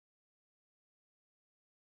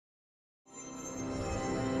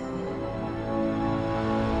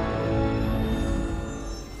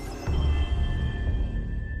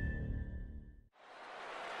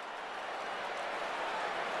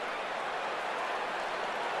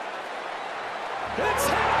It's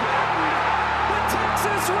happened! The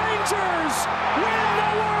Texas Rangers win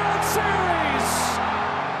the World Series!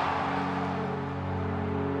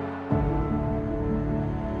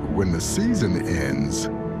 When the season ends,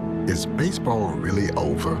 is baseball really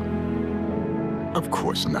over? Of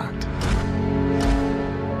course not.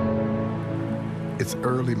 It's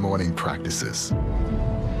early morning practices.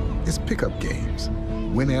 It's pickup games,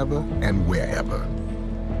 whenever and wherever.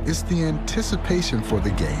 It's the anticipation for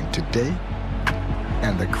the game today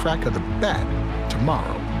and the crack of the bat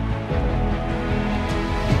tomorrow.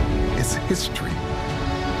 It's history,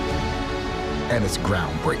 and it's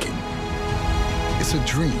groundbreaking. It's a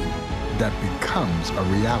dream that becomes a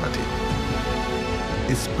reality.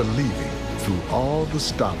 It's believing through all the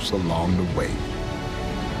stops along the way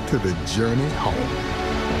to the journey home.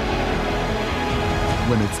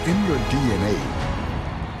 When it's in your DNA,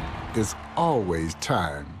 there's always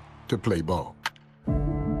time to play ball.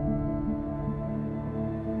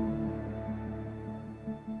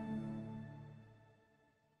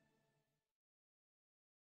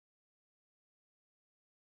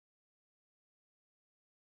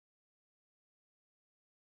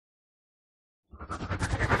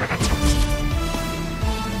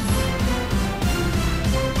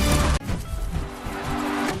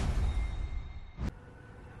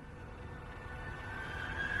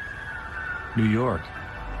 New York.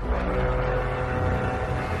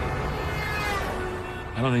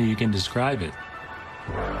 I don't think you can describe it.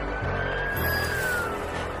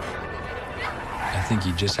 I think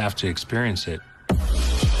you just have to experience it.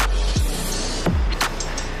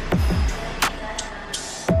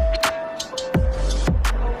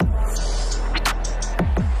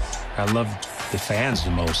 I love the fans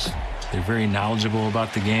the most. They're very knowledgeable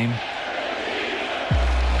about the game.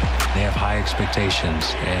 They have high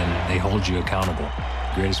expectations, and they hold you accountable.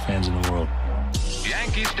 Greatest fans in the world.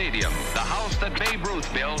 Yankee Stadium, the house that Babe Ruth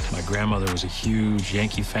built. My grandmother was a huge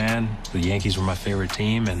Yankee fan. The Yankees were my favorite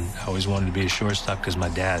team, and I always wanted to be a shortstop because my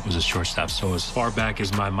dad was a shortstop. So as far back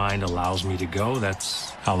as my mind allows me to go,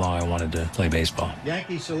 that's how long I wanted to play baseball.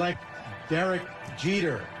 Yankees select Derek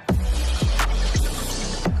Jeter.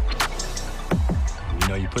 You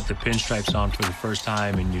know, you put the pinstripes on for the first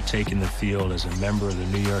time and you're taking the field as a member of the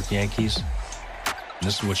New York Yankees. And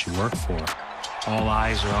this is what you work for. All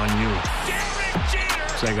eyes are on you. Derek Jeter!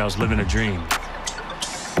 It's like I was living a dream.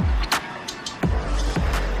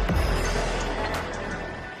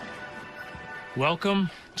 Welcome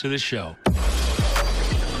to the show.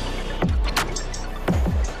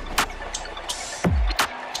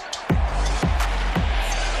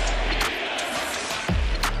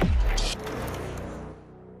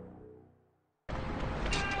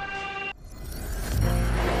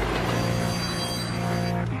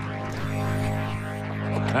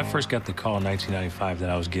 When I first got the call in 1995 that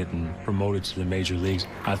I was getting promoted to the major leagues,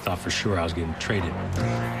 I thought for sure I was getting traded.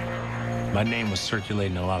 My name was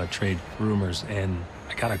circulating a lot of trade rumors, and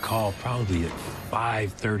I got a call probably at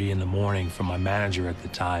 5:30 in the morning from my manager at the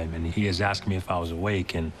time, and he was asking me if I was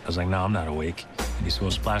awake, and I was like, no, I'm not awake. And he said,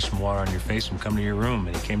 well, splash some water on your face and come to your room.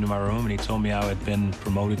 And he came to my room, and he told me I had been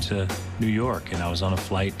promoted to New York, and I was on a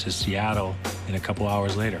flight to Seattle in a couple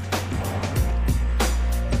hours later.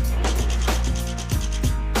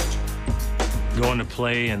 Going to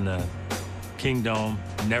play in the King Dome,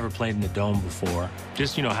 never played in the Dome before.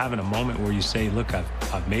 Just, you know, having a moment where you say, look,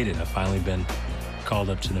 I've made it. I've finally been called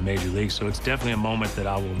up to the major leagues. So it's definitely a moment that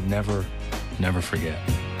I will never forget.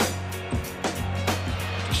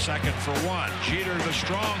 To second for one. Jeter, the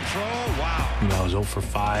strong throw. Wow. You know, I was 0 for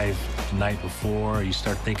 5 the night before. You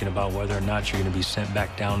start thinking about whether or not you're going to be sent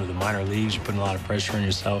back down to the minor leagues. You're putting a lot of pressure on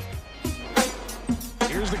yourself.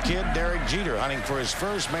 Here's the kid, Derek Jeter, hunting for his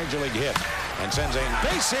first major league hit, and sends a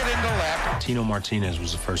base hit into left. Tino Martinez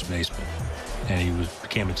was the first baseman, and he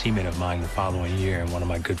became a teammate of mine the following year and one of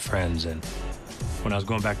my good friends. And when I was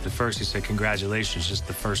going back to first, he said, congratulations, just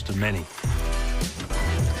the first of many.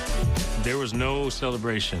 There was no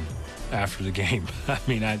celebration after the game. I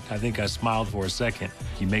mean, I think I smiled for a second.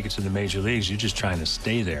 You make it to the major leagues, you're just trying to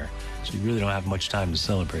stay there. So you really don't have much time to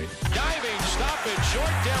celebrate. Diving, stop it,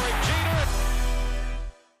 short, Derek Jeter.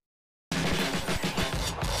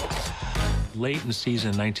 Late in the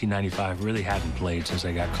season in 1995, really hadn't played since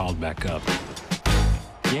I got called back up.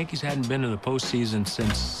 The Yankees hadn't been to the postseason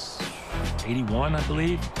since '81, I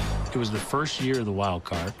believe. It was the first year of the wild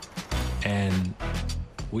card, and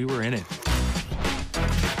we were in it.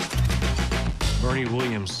 Bernie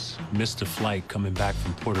Williams missed a flight coming back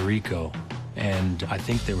from Puerto Rico, and I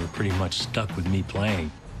think they were pretty much stuck with me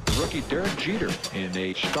playing. Rookie Derek Jeter in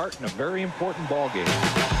a start in a very important ball game.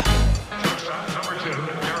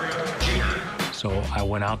 So I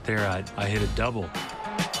went out there, I hit a double.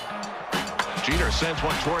 Jeter sends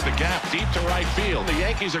one toward the gap, deep to right field. The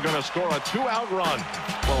Yankees are going to score a 2-out run.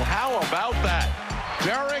 Well, how about that?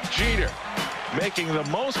 Derek Jeter making the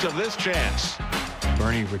most of this chance.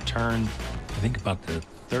 Bernie returned, I think about the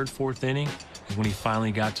third, fourth inning is when he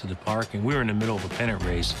finally got to the park, and we were in the middle of a pennant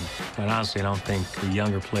race. And honestly, I don't think the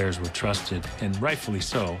younger players were trusted, and rightfully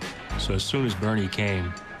so. So as soon as Bernie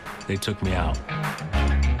came, they took me out.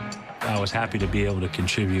 I was happy to be able to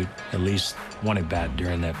contribute at least one at-bat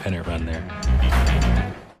during that pennant run there.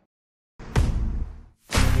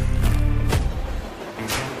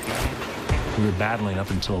 We were battling up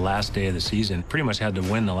until the last day of the season. Pretty much had to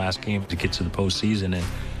win the last game to get to the postseason, and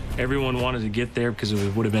everyone wanted to get there because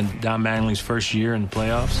it would have been Don Mattingly's first year in the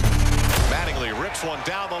playoffs. Mattingly rips one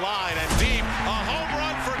down the line and deep. A home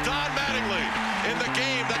run for Don Mattingly in the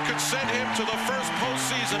game that could send him to the first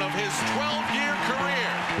postseason of his 12-year career.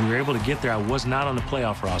 We were able to get there. I was not on the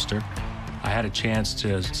playoff roster. I had a chance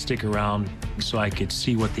to stick around so I could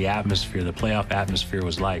see what the atmosphere, the playoff atmosphere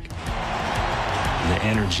was like. The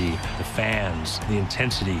energy, the fans, the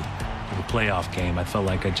intensity of the playoff game. I felt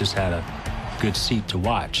like I just had a good seat to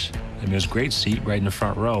watch. I mean, it was a great seat right in the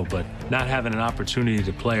front row, but not having an opportunity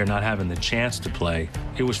to play or not having the chance to play,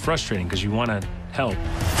 it was frustrating because you want to help.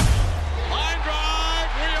 Line drive,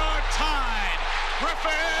 we are tied. Griffey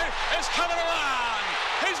is coming around.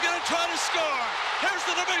 He's going to try to score. Here's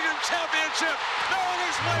the division championship.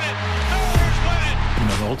 Mariners win it. Mariners win it. You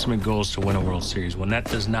know, the ultimate goal is to win a World Series. When that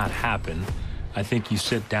does not happen, I think you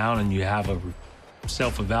sit down and you have a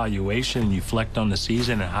self-evaluation and you reflect on the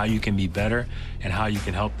season and how you can be better and how you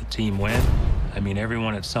can help the team win. I mean,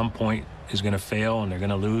 everyone at some point is going to fail and they're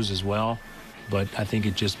going to lose as well, but I think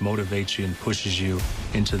it just motivates you and pushes you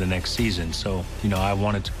into the next season. So, you know, I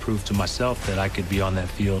wanted to prove to myself that I could be on that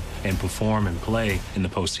field and perform and play in the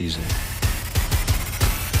postseason.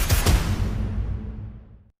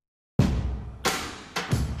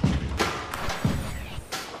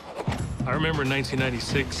 I remember in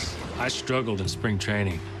 1996, I struggled in spring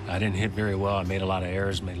training. I didn't hit very well. I made a lot of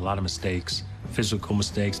errors, made a lot of mistakes, physical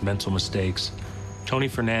mistakes, mental mistakes. Tony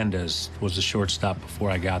Fernandez was the shortstop before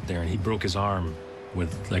I got there, and he broke his arm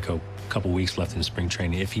with like a couple weeks left in spring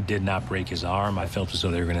training. If he did not break his arm, I felt as though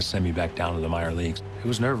they were going to send me back down to the minor leagues. It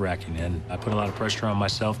was nerve-wracking, and I put a lot of pressure on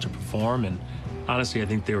myself to perform, and honestly, I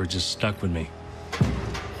think they were just stuck with me.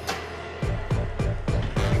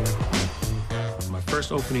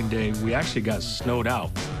 First opening day, we actually got snowed out.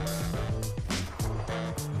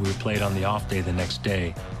 We played on the off day the next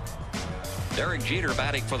day. Derek Jeter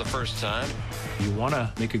batting for the first time. You want to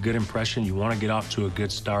make a good impression. You want to get off to a good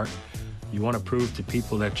start. You want to prove to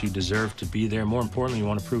people that you deserve to be there. More importantly, you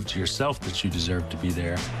want to prove to yourself that you deserve to be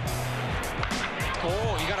there.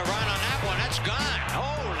 Oh, you got a run on that one. That's gone.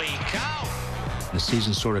 Holy cow. The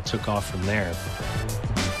season sort of took off from there.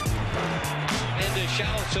 Into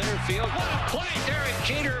shallow center field. What a play Derek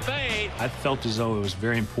Jeter made. I felt as though it was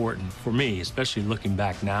very important for me, especially looking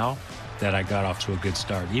back now, that I got off to a good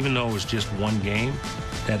start. Even though it was just one game,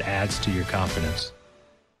 that adds to your confidence.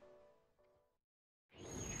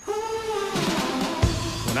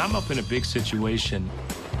 When I'm up in a big situation,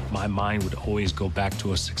 my mind would always go back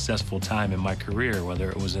to a successful time in my career, whether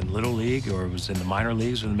it was in Little League or it was in the minor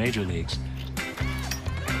leagues or the major leagues.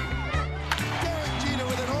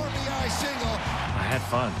 I had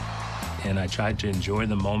fun, and I tried to enjoy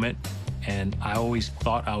the moment, and I always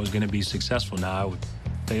thought I was going to be successful. Now, I would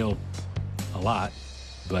fail a lot,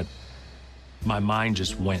 but my mind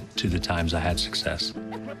just went to the times I had success.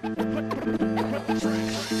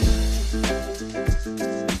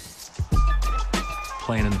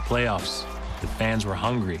 Playing in the playoffs, the fans were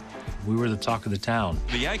hungry. We were the talk of the town.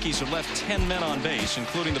 The Yankees have left 10 men on base,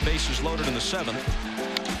 including the bases loaded in the 7th.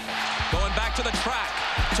 Going back to the track,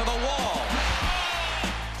 to the wall.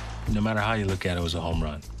 No matter how you look at it, it was a home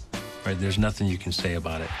run. Right? There's nothing you can say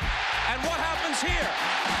about it. And what happens here?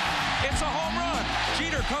 It's a home run.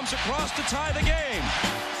 Jeter comes across to tie the game.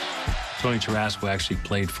 Tony Tarasco actually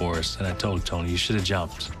played for us, and I told Tony, you should have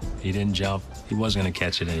jumped. He didn't jump. He wasn't going to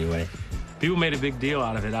catch it anyway. People made a big deal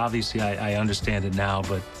out of it. Obviously, I understand it now,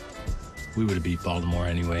 but we would have beat Baltimore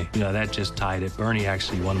anyway. You know, that just tied it. Bernie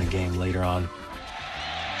actually won the game later on.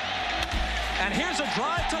 And here's a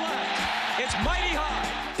drive to left. It's mighty high.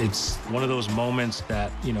 It's one of those moments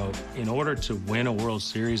that, you know, in order to win a World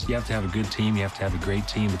Series, you have to have a good team, you have to have a great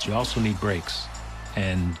team, but you also need breaks.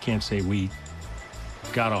 And you can't say we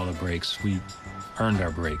got all the breaks. We earned our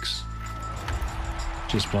breaks.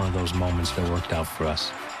 Just one of those moments that worked out for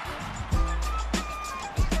us.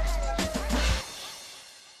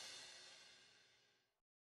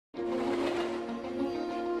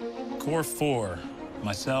 core four,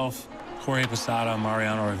 myself, Jorge Posada,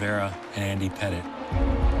 Mariano Rivera, and Andy Pettitte.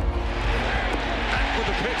 Back with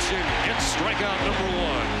the pitch, and it's strikeout number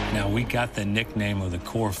 1. Now, we got the nickname of the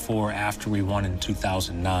core four after we won in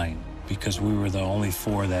 2009 because we were the only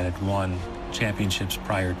four that had won championships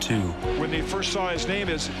prior to. When they first saw his name,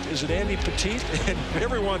 is it Andy Pettitte? And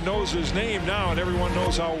everyone knows his name now, and everyone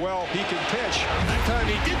knows how well he can pitch. That time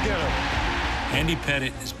he did get him. Andy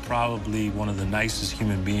Pettitte is probably one of the nicest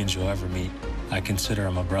human beings you'll ever meet. I consider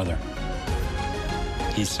him a brother.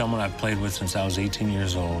 He's someone I've played with since I was 18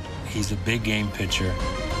 years old. He's a big game pitcher.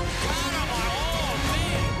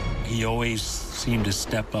 He always seemed to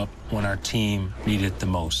step up when our team needed the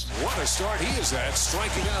most. What a start he is at,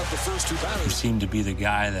 striking out the first 2 batters. He seemed to be the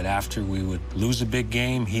guy that after we would lose a big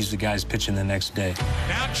game, he's the guy who's pitching the next day.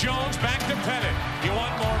 Now Jones back to Pettitte. You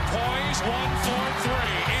want more poise? 1-4-3.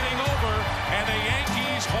 Inning over, and the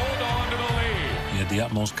Yankees hold on to the lead. You had the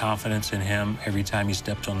utmost confidence in him every time he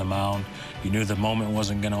stepped on the mound. You knew the moment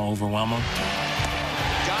wasn't going to overwhelm him.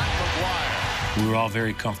 Got McGuire. We were all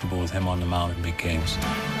very comfortable with him on the mound in big games.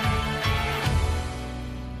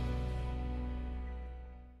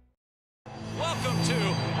 Welcome to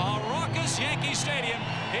a raucous Yankee Stadium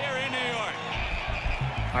here in New York.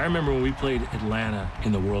 I remember when we played Atlanta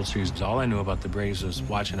in the World Series, all I knew about the Braves was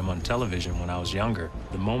watching them on television when I was younger.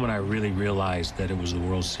 The moment I really realized that it was the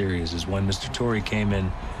World Series is when Mr. Torre came in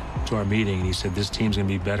to our meeting and he said, this team's going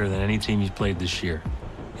to be better than any team you've played this year.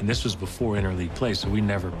 And this was before interleague play, so we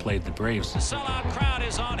never played the Braves. The sellout crowd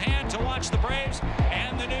is on hand to watch the Braves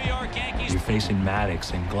and the New York Yankees. You're facing Maddox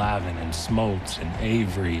and Glavine and Smoltz and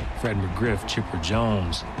Avery, Fred McGriff, Chipper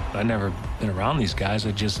Jones. I'd never been around these guys.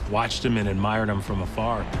 I just watched them and admired them from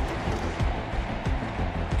afar.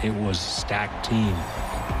 It was a stacked team.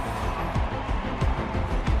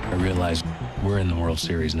 I realized we're in the World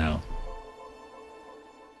Series now.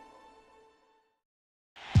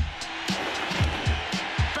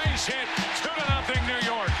 Base hit, 2-0 New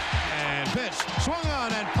York. And pitch, swung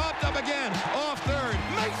on and popped up again, off third,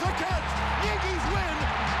 makes the catch. Yankees win.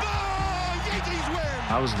 The Yankees win.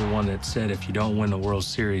 I was the one that said if you don't win the World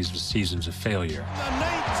Series, the season's a failure. The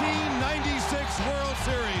 1996 World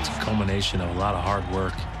Series. It's a culmination of a lot of hard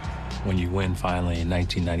work. When you win finally in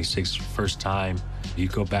 1996, first time, you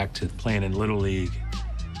go back to playing in Little League,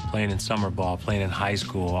 playing in summer ball, playing in high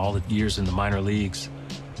school, all the years in the minor leagues,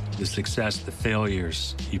 the success, the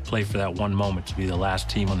failures. You play for that one moment to be the last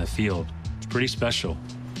team on the field. It's pretty special,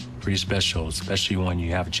 especially when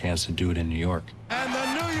you have a chance to do it in New York. And the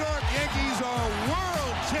New York Yankees are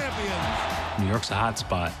world champions. New York's a hot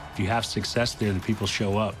spot. If you have success there, the people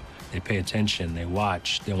show up. They pay attention, they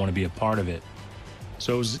watch, they want to be a part of it.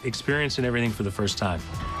 So it was experiencing everything for the first time.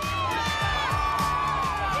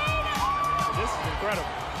 This is incredible.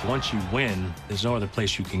 Once you win, there's no other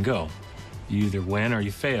place you can go. You either win or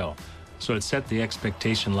you fail. So it set the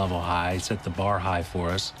expectation level high, it set the bar high for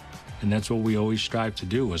us. And that's what we always strive to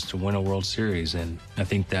do, was to win a World Series. And I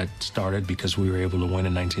think that started because we were able to win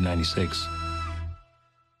in 1996.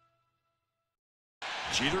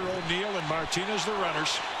 Jeter, O'Neill, and Martinez, the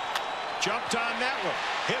runners. Jumped on that one.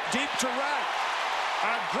 Hit deep to right.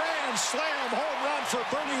 A grand slam home run for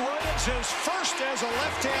Bernie Williams, his first as a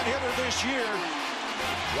left-hand hitter this year.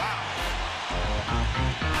 Wow.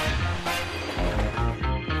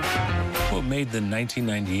 What made the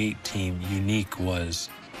 1998 team unique was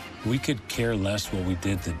we could care less what we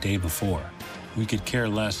did the day before. We could care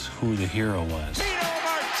less who the hero was.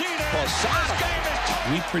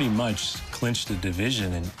 We pretty much clinched the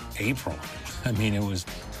division in April. I mean, it was,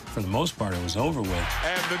 for the most part, it was over with.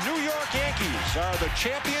 And the New York Yankees are the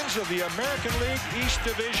champions of the American League East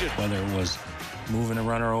Division. Whether it was moving a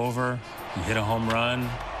runner over, you hit a home run,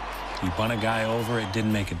 you bunt a guy over, it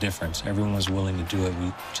didn't make a difference. Everyone was willing to do it.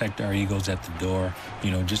 We checked our egos at the door.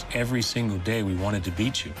 You know, just every single day we wanted to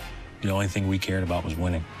beat you. The only thing we cared about was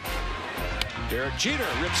winning. Derek Jeter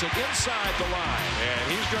rips it inside the line,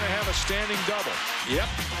 and he's going to have a standing double. Yep,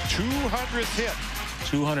 200th hit.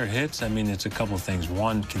 200 hits, I mean, it's a couple of things.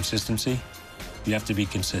 One, consistency. You have to be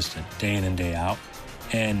consistent day in and day out.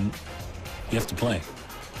 And you have to play.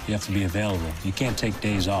 You have to be available. You can't take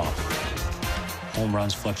days off. Home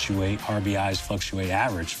runs fluctuate, RBIs fluctuate,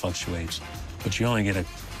 average fluctuates. But you only get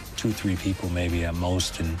 2-3 people maybe at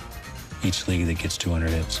most in each league that gets 200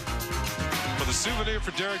 hits. Well, the souvenir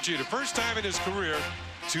for Derek Jeter, first time in his career,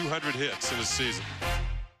 200 hits in a season.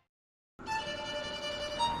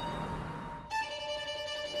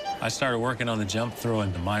 I started working on the jump throw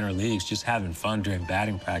in the minor leagues, just having fun during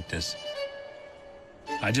batting practice.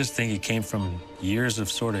 I just think it came from years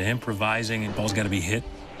of sort of improvising, and ball's got to be hit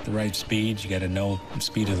the right speed. You got to know the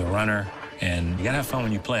speed of the runner, And you gotta have fun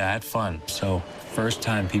when you play. I had fun. So first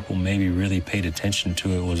time people maybe really paid attention to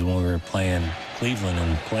it was when we were playing Cleveland in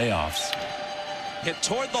the playoffs. Hit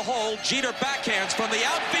toward the hole. Jeter backhands from the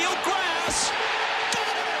outfield grass.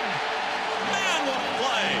 Got him! Man, what a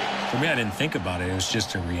play! For me, I didn't think about it. It was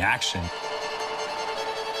just a reaction.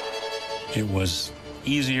 It was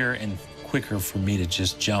easier and quicker for me to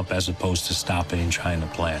just jump as opposed to stopping and trying to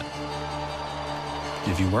plant.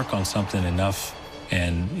 If you work on something enough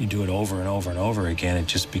and you do it over and over and over again, it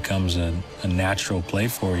just becomes a natural play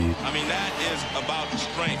for you. I mean, that is about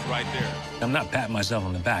strength right there. I'm not patting myself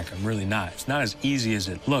on the back. I'm really not. It's not as easy as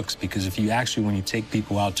it looks, because if you actually, when you take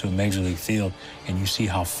people out to a major league field and you see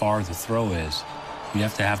how far the throw is, you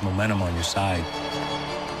have to have momentum on your side.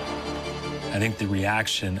 I think the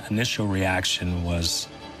reaction, initial reaction was,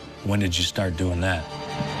 when did you start doing that?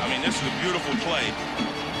 I mean, this is a beautiful play.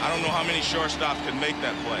 I don't know how many shortstops can make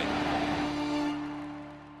that play.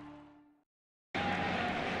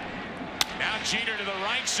 Now Jeter to the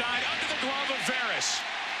right side, under the glove of Veras.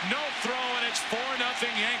 No throw, and it's 4-0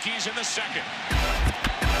 Yankees in the second.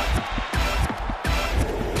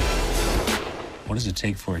 What does it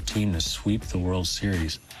take for a team to sweep the World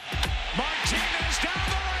Series? Martinez down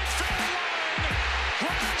the right field line.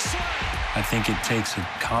 Grand slam. I think it takes a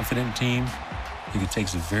confident team. I think it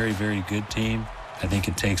takes a very, very good team. I think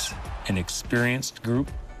it takes an experienced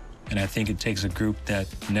group. And I think it takes a group that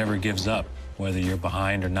never gives up, whether you're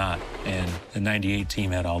behind or not. And the '98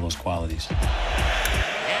 team had all those qualities.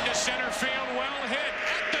 Into center field, well hit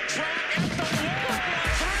at the track, at the wall.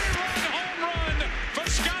 A 3-run home run for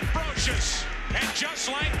Scott Brosius. And just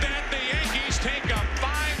like that, the Yankees take a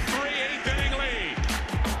 5-3 8-inning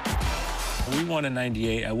lead. We won in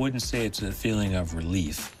 '98. I wouldn't say it's a feeling of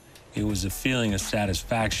relief. It was a feeling of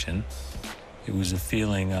satisfaction. It was a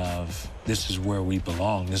feeling of, this is where we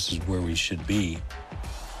belong, this is where we should be.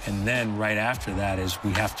 And then right after that is,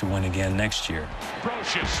 we have to win again next year.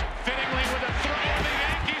 Brosius fittingly with a throw, and the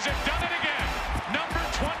Yankees have done it again. Number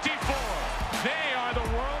 24. They are the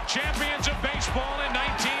world champions of baseball in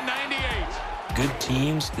 1998. Good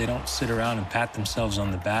teams, they don't sit around and pat themselves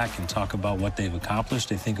on the back and talk about what they've accomplished.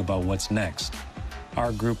 They think about what's next.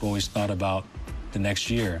 Our group always thought about the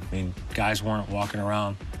next year. I mean, guys weren't walking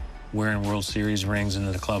around wearing World Series rings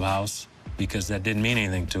into the clubhouse, because that didn't mean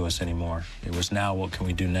anything to us anymore. It was, now what can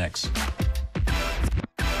we do next?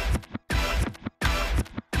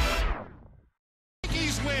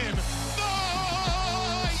 Yankees win!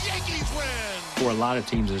 The Yankees win! For a lot of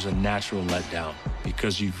teams, there's a natural letdown,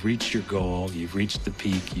 because you've reached your goal, you've reached the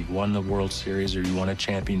peak, you've won the World Series or you won a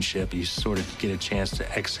championship, you sort of get a chance to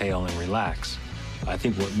exhale and relax. I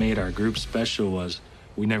think what made our group special was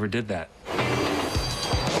we never did that.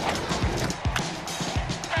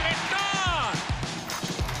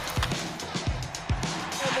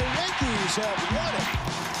 Have won it.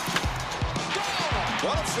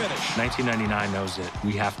 What a finish. 1999 knows that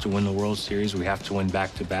we have to win the World Series, we have to win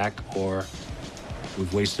back-to-back, or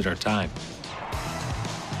we've wasted our time.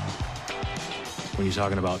 When you're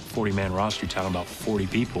talking about 40-man roster, you're talking about 40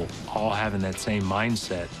 people all having that same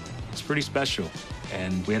mindset. It's pretty special,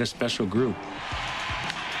 and we had a special group.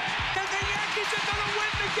 And the Yankees are going to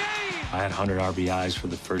win the game! I had 100 RBIs for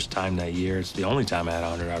the first time that year. It's the only time I had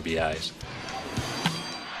 100 RBIs.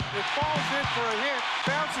 It falls in for a hit,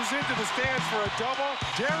 bounces into the stands for a double.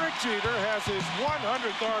 Derek Jeter has his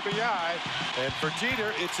 100th RBI, and for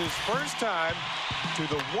Jeter, it's his first time to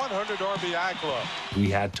the 100 RBI club. We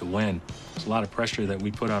had to win. It's a lot of pressure that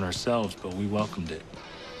we put on ourselves, but we welcomed it.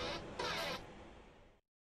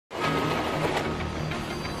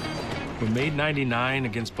 What made '99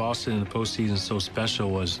 against Boston in the postseason so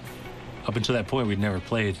special was, up until that point, we'd never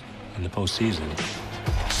played in the postseason.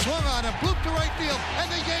 Swung on and blooped to right field, and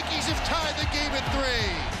the Yankees have tied the game at 3.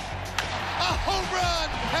 A home run,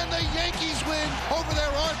 and the Yankees win over their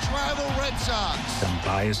arch rival Red Sox. I'm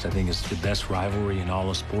biased. I think it's the best rivalry in all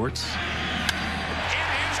of sports. It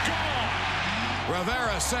is gone.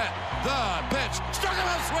 Rivera set the pitch, struck him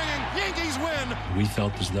out swinging. Yankees win. We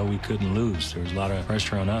felt as though we couldn't lose. There was a lot of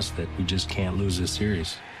pressure on us that we just can't lose this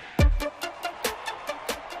series.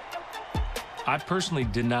 I personally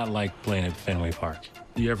did not like playing at Fenway Park.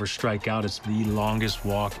 You ever strike out, it's the longest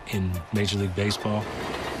walk in Major League Baseball.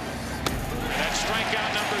 That's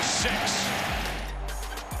strikeout number 6.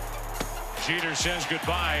 Jeter says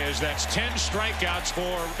goodbye, as that's 10 strikeouts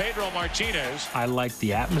for Pedro Martinez. I liked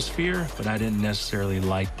the atmosphere, but I didn't necessarily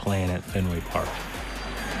like playing at Fenway Park.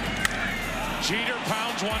 Jeter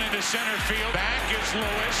pounds one into center field. Back is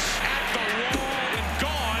Lewis at the wall and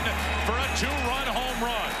gone for a 2-run home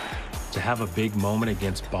run. To have a big moment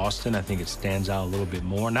against Boston, I think it stands out a little bit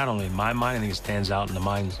more. Not only in my mind, I think it stands out in the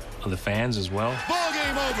minds of the fans as well. Ball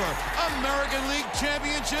game over. American League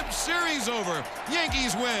Championship Series over.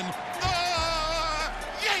 Yankees win.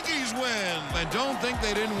 Yankees win. And don't think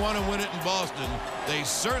they didn't want to win it in Boston. They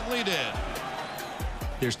certainly did.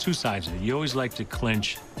 There's two sides of it. You always like to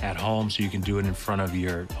clinch at home so you can do it in front of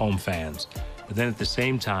your home fans. But then at the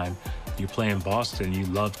same time, you're playing Boston. You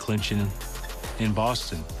love clinching in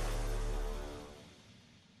Boston.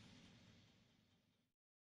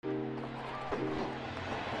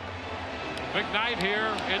 Big night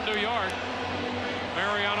here in New York.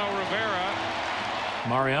 Mariano Rivera.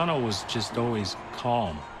 Mariano was just always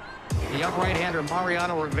calm. The young right-hander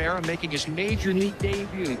Mariano Rivera making his major league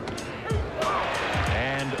debut.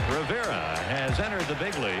 And Rivera has entered the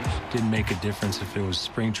big leagues. Didn't make a difference if it was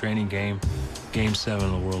spring training game, Game 7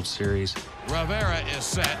 of the World Series. Rivera is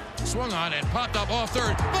set, swung on and popped up off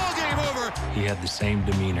third. Ball game over. He had the same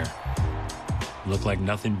demeanor. Looked like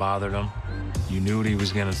nothing bothered him. You knew what he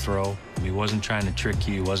was going to throw. He wasn't trying to trick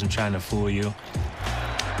you. He wasn't trying to fool you.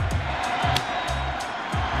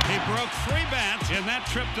 He broke 3 bats in that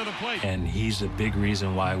trip to the plate. And he's a big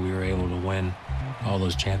reason why we were able to win all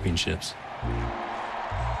those championships.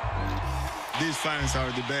 These fans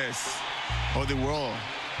are the best of the world.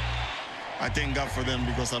 I thank God for them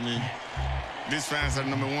because, I mean, these fans are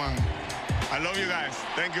number one. I love you guys.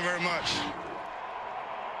 Thank you very much.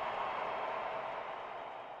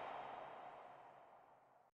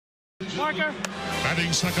 Marker.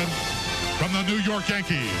 Batting second from the New York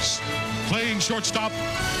Yankees, playing shortstop,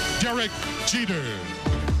 Derek Jeter.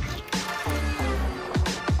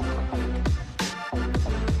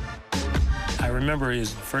 I remember it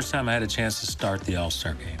was the first time I had a chance to start the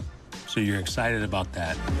All-Star game. So you're excited about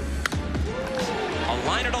that. A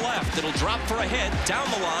liner to left. It'll drop for a hit. Down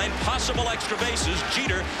the line, possible extra bases.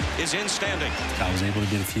 Jeter is in standing. I was able to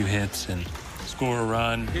get a few hits and score a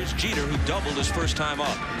run. Here's Jeter, who doubled his first time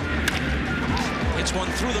up. Hits one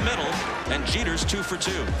through the middle, and Jeter's 2 for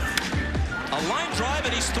 2. A line drive,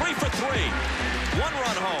 and he's 3 for 3. 1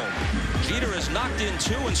 run home. Jeter has knocked in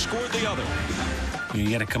 2 and scored the other. You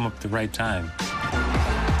got to come up at the right time.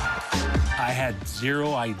 I had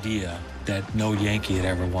zero idea that no Yankee had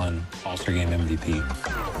ever won All-Star Game MVP.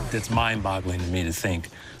 It's mind-boggling to me to think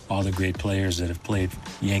all the great players that have played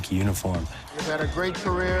Yankee uniform. You've had a great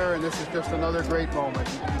career, and this is just another great moment.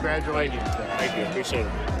 Congratulations. Thank you. Appreciate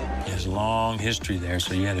it. There's a long history there,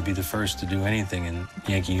 so you had to be the first to do anything in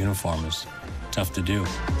Yankee uniform. Is tough to do.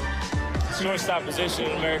 Shortstop position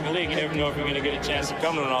in the American League, you never know if you're going to get a chance to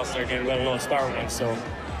come to an All-Star game, let alone start one. So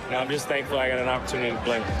I'm just thankful I got an opportunity to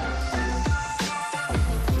play.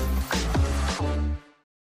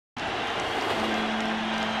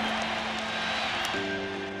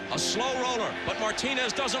 A slow roller, but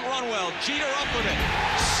Martinez doesn't run well. Jeter up with it.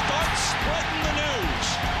 Starts spreading the news.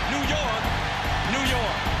 New York, New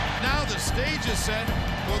York. Now the stage is set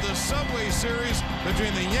for the Subway Series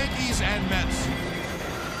between the Yankees and Mets.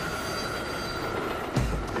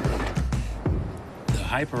 The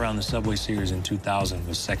hype around the Subway Series in 2000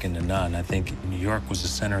 was second to none. I think New York was the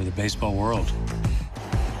center of the baseball world.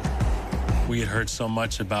 We had heard so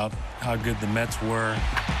much about how good the Mets were.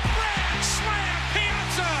 Grand slam,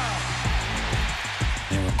 Piazza!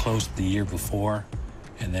 They were close the year before,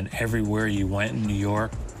 and then everywhere you went in New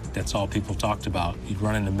York, that's all people talked about. You'd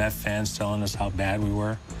run into Met fans telling us how bad we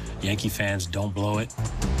were. Yankee fans, don't blow it.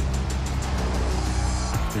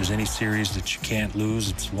 If there's any series that you can't lose,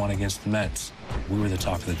 it's one against the Mets. We were the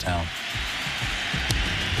talk of the town.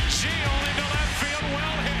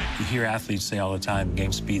 You hear athletes say all the time,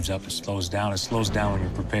 game speeds up, it slows down. It slows down when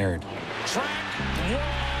you're prepared. Track wall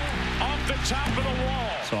off the top of the wall.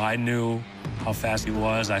 So I knew how fast he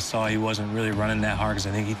was. I saw he wasn't really running that hard because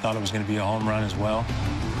I think he thought it was going to be a home run as well.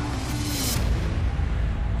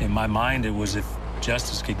 In my mind, it was if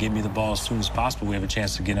Justice could give me the ball as soon as possible, we have a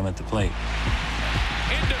chance to get him at the plate.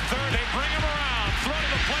 Into third, they bring him around. Throw to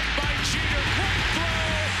the plate by Jeter. Quick throw,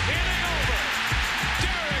 inning over.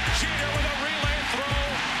 Derek Jeter with a relay throw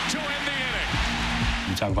to end the inning.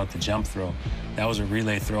 You talk about the jump throw. That was a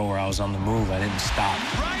relay throw where I was on the move. I didn't stop.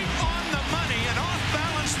 Right on the money, an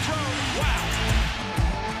off-balance throw. Wow.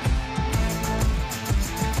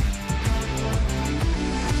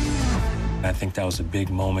 I think that was a big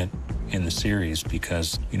moment in the series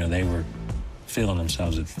because, you know, they were feeling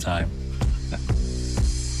themselves at the time.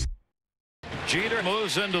 Jeter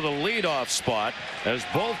moves into the leadoff spot as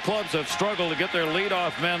both clubs have struggled to get their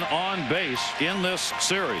leadoff men on base in this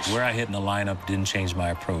series. Where I hit in the lineup didn't change my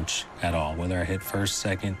approach at all. Whether I hit first,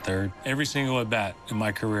 second, third, every single at bat in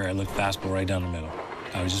my career, I looked fastball right down the middle.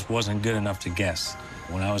 I just wasn't good enough to guess.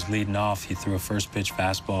 When I was leading off, he threw a first pitch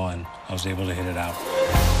fastball, and I was able to hit it out.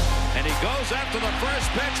 And he goes after the first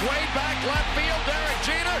pitch, way back left field. Derek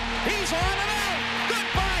Jeter, he's on and out.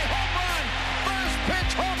 Goodbye, home run. First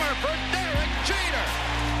pitch homer for Derek Jeter.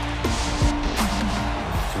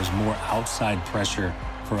 There was more outside pressure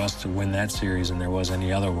for us to win that series than there was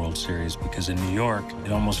any other World Series, because in New York,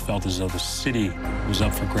 it almost felt as though the city was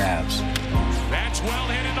up for grabs. That's well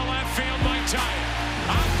hit into left field by Tyatt.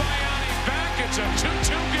 Up by Yanni, back. It's a 2-2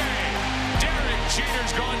 game. Derek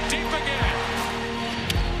Jeter's gone deep again.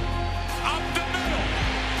 Up the middle.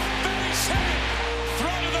 Base hit.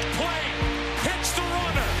 Throw to the plate. Hits the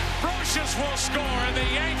runner. Brocious will score, and the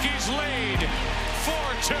Yankees lead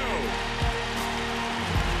 4-2.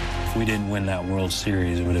 If we didn't win that World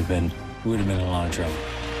Series, we would have been in a lot of trouble. A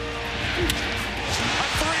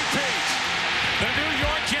three-peat. The New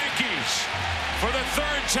York Yankees, for the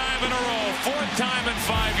third time in a row, fourth time in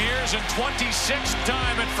 5 years, and 26th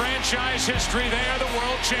time in franchise history, they are the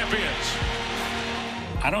world champions.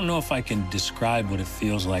 I don't know if I can describe what it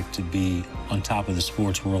feels like to be on top of the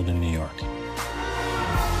sports world in New York.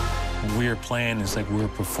 When we were playing, it's like we were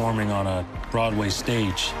performing on a Broadway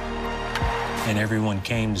stage. And everyone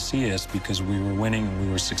came to see us because we were winning and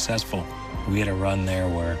we were successful. We had a run there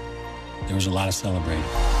where there was a lot of celebrating.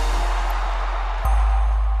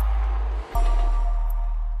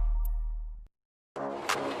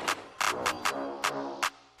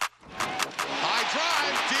 High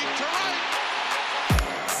drive, deep to right.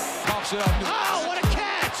 Pops it up. Oh, what a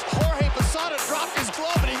catch! Jorge Posada dropped his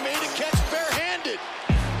glove and he made a catch barehanded.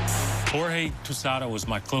 Jorge Posada was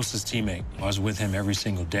my closest teammate. I was with him every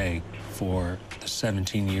single day for the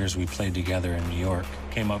 17 years we played together in New York.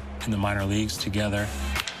 Came up in the minor leagues together.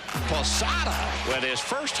 Posada with his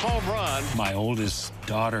first home run. My oldest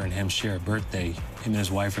daughter and him share a birthday. Him and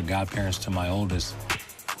his wife are godparents to my oldest.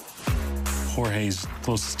 Jorge's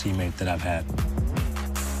closest teammate that I've had.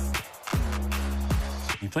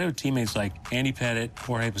 You play with teammates like Andy Pettitte,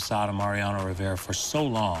 Jorge Posada, Mariano Rivera for so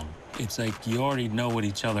long, it's like you already know what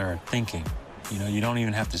each other are thinking. You know, you don't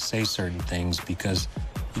even have to say certain things because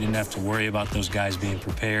you didn't have to worry about those guys being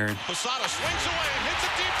prepared. Posada swings away and hits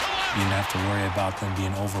it deep to left. You didn't have to worry about them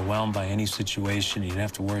being overwhelmed by any situation. You didn't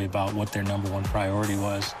have to worry about what their #1 priority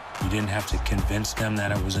was. You didn't have to convince them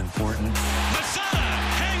that it was important. Posada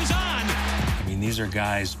hangs on. I mean, these are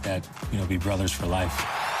guys that, be brothers for life.